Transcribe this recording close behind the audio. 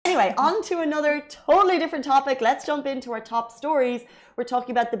Anyway, on to another totally different topic. Let's jump into our top stories. We're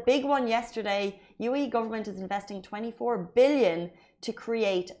talking about the big one yesterday. UAE government is investing 24 billion to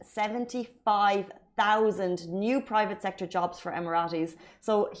create 75,000 new private sector jobs for Emiratis.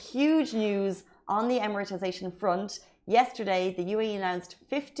 So huge news on the Emiratization front. Yesterday, the UAE announced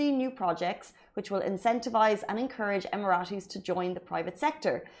 50 new projects which will incentivize and encourage Emiratis to join the private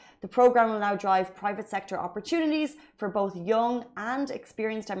sector. The program will now drive private sector opportunities for both young and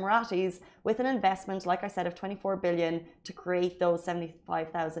experienced Emiratis with an investment, like I said, of 24 billion to create those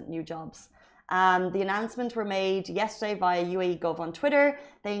 75,000 new jobs. The announcements were made yesterday via UAE Gov on Twitter.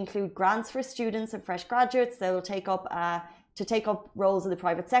 They include grants for students and fresh graduates. They will take up roles in the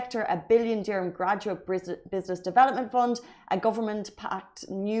private sector, a 1 billion dirham graduate business development fund, a government-backed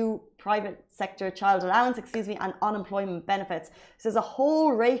new private sector child allowance, and unemployment benefits. So there's a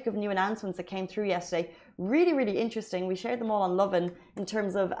whole rake of new announcements that came through yesterday. Really, really interesting. We shared them all on Lovin in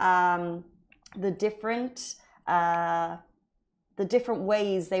terms of the different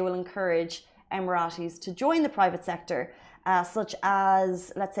ways they will encourage Emiratis to join the private sector, such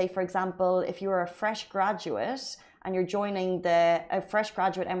as, let's say, for example, if you are a fresh graduate and you're joining a fresh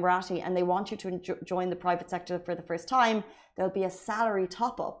graduate Emirati and they want you to join the private sector for the first time, there'll be a salary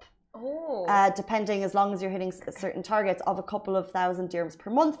top-up. Oh. Depending, as long as you're hitting certain targets, of a couple of thousand dirhams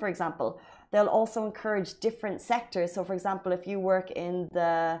per month, for example. They'll also encourage different sectors. So, for example, if you work in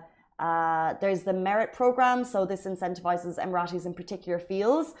there's the merit program, so this incentivizes Emiratis in particular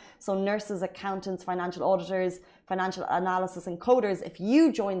fields. So nurses, accountants, financial auditors, financial analysis and coders, if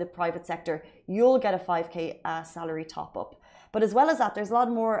you join the private sector, you'll get a 5k salary top up. But as well as that, there's a lot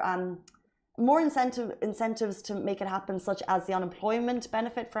more incentives to make it happen, such as the unemployment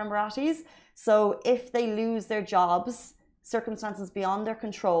benefit for Emiratis. So if they lose their jobs, circumstances beyond their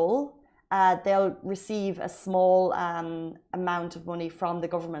control, they'll receive a small amount of money from the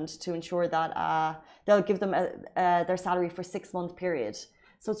government to ensure that they'll give them their salary for a 6-month period.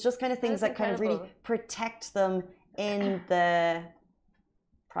 So it's just kind of things that kind of really protect them in the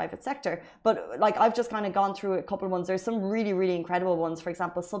private sector. But like, I've just kind of gone through a couple of ones. There's some really, really incredible ones. For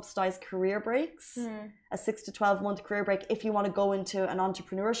example, subsidized career breaks, a 6 to 12-month career break. If you want to go into an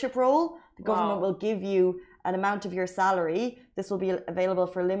entrepreneurship role, the government will give you an amount of your salary. This will be available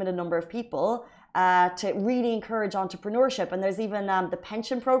for a limited number of people to really encourage entrepreneurship. And there's even the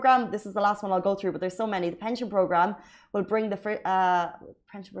pension program. This is the last one I'll go through, but there's so many. The pension program will bring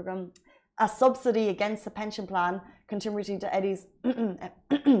a subsidy against the pension plan, contributing to Eddie's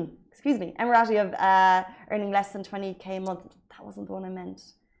Emirati of earning less than 20k a month. That wasn't the one I meant.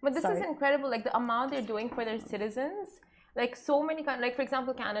 But this is incredible, like the amount they're doing for their citizens. Like so many, like for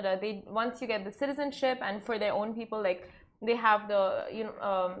example, Canada, once you get the citizenship, and for their own people, like they have the,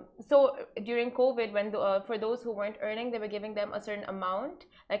 so during COVID, when for those who weren't earning, they were giving them a certain amount,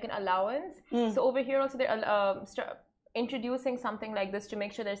 like an allowance. So over here also they're introducing something like this to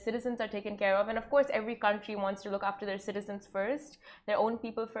make sure their citizens are taken care of. And of course, every country wants to look after their citizens first, their own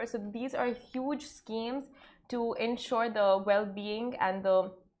people first. So these are huge schemes to ensure the well-being and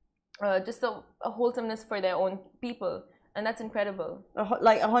the just the wholesomeness for their own people. And that's incredible.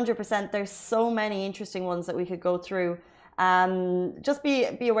 Like 100%. There's so many interesting ones that we could go through. Just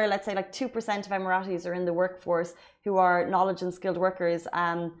be aware, let's say like 2% of Emiratis are in the workforce who are knowledge and skilled workers.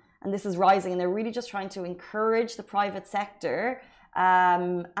 And this is rising, and they're really just trying to encourage the private sector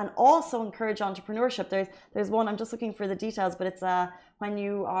and also encourage entrepreneurship. There's one, I'm just looking for the details, but it's when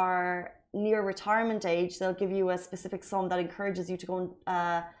you are near retirement age, they'll give you a specific sum that encourages you to go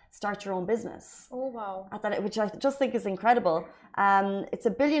and start your own business. Oh, wow. Which I just think is incredible. It's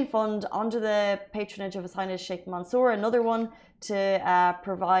a billion fund under the patronage of His Highness Sheikh Mansour, another one to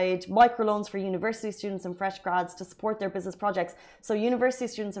provide microloans for university students and fresh grads to support their business projects. So university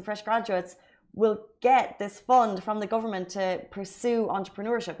students and fresh graduates will get this fund from the government to pursue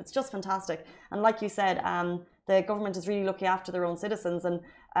entrepreneurship. It's just fantastic. And like you said, the government is really looking after their own citizens. And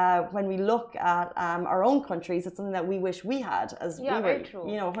when we look at our own countries, it's something that we wish we had as we were, very true.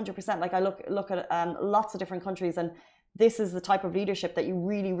 100%. Like I look at lots of different countries, and this is the type of leadership that you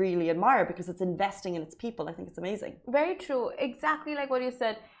really, really admire because it's investing in its people. I think it's amazing. Very true. Exactly like what you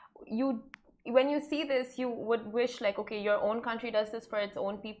said. When you see this, you would wish like, okay, your own country does this for its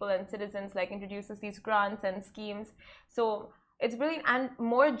own people and citizens, like introduces these grants and schemes. So it's brilliant, and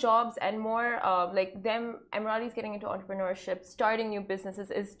more jobs and more like them Emiratis getting into entrepreneurship, starting new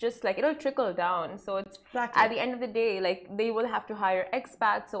businesses is just like it'll trickle down. So it's at the end of the day, like they will have to hire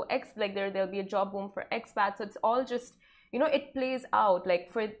expats. So there'll be a job boom for expats. So it's all just it plays out like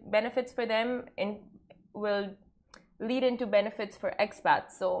for benefits for them and will lead into benefits for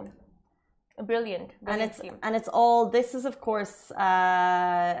expats. So Brilliant, brilliant scheme. And it's all, this is of course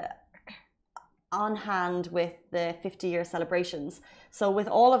on hand with the 50-year celebrations. So with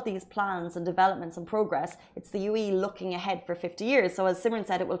all of these plans and developments and progress, it's the UAE looking ahead for 50 years. So as Simran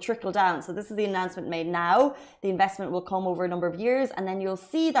said, it will trickle down. So this is the announcement made now. The investment will come over a number of years, and then you'll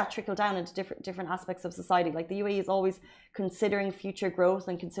see that trickle down into different aspects of society. Like the UAE is always considering future growth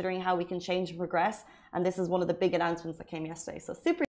and considering how we can change and progress. And this is one of the big announcements that came yesterday. So super